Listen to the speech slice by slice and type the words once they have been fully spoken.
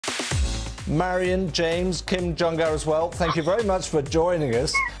Marion, James, Kim Jong-un as well, thank you very much for joining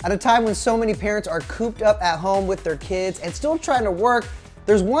us. At a time when so many parents are cooped up at home with their kids and still trying to work,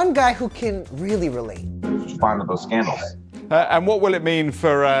 there's one guy who can really relate. Fond of those scandals. And what will it mean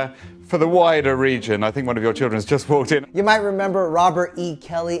for the wider region? I think one of your children has just walked in. You might remember Robert E.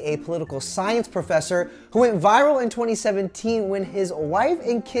 Kelly, a political science professor who went viral in 2017 when his wife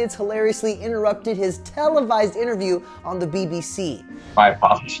and kids hilariously interrupted his televised interview on the BBC. My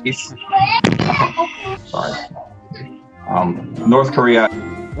apologies. Sorry. North Korea.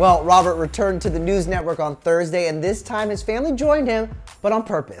 Well, Robert returned to the news network on Thursday, and this time his family joined him, but on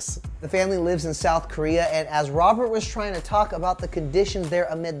purpose. The family lives in South Korea, and as Robert was trying to talk about the conditions there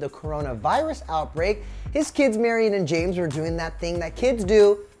amid the coronavirus outbreak, his kids Marion and James were doing that thing that kids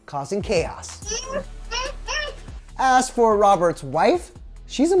do, causing chaos. As for Robert's wife,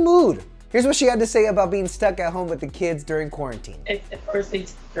 she's a mood. Here's what she had to say about being stuck at home with the kids during quarantine. At first,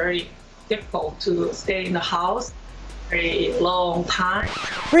 it's very difficult to stay in the house very long time.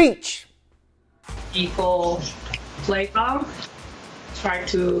 Preach. People playground, try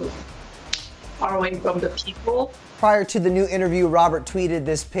to far away from the people. Prior to the new interview, Robert tweeted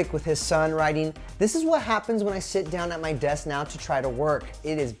this pic with his son, writing, "This is what happens when I sit down at my desk now to try to work.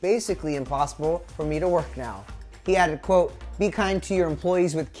 It is basically impossible for me to work now." He added, quote, "Be kind to your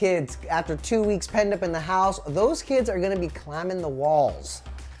employees with kids. After 2 weeks penned up in the house, those kids are gonna be climbing the walls."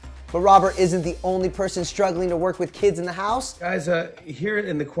 But Robert isn't the only person struggling to work with kids in the house. Guys, here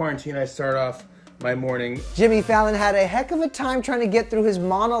in the quarantine, I start off my morning. Jimmy Fallon had a heck of a time trying to get through his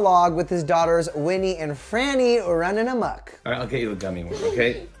monologue with his daughters Winnie and Franny running amok. All right, I'll get you a gummy one,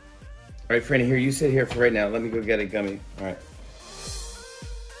 okay? All right, Franny, here, you sit here for right now. Let me go get a gummy. All right.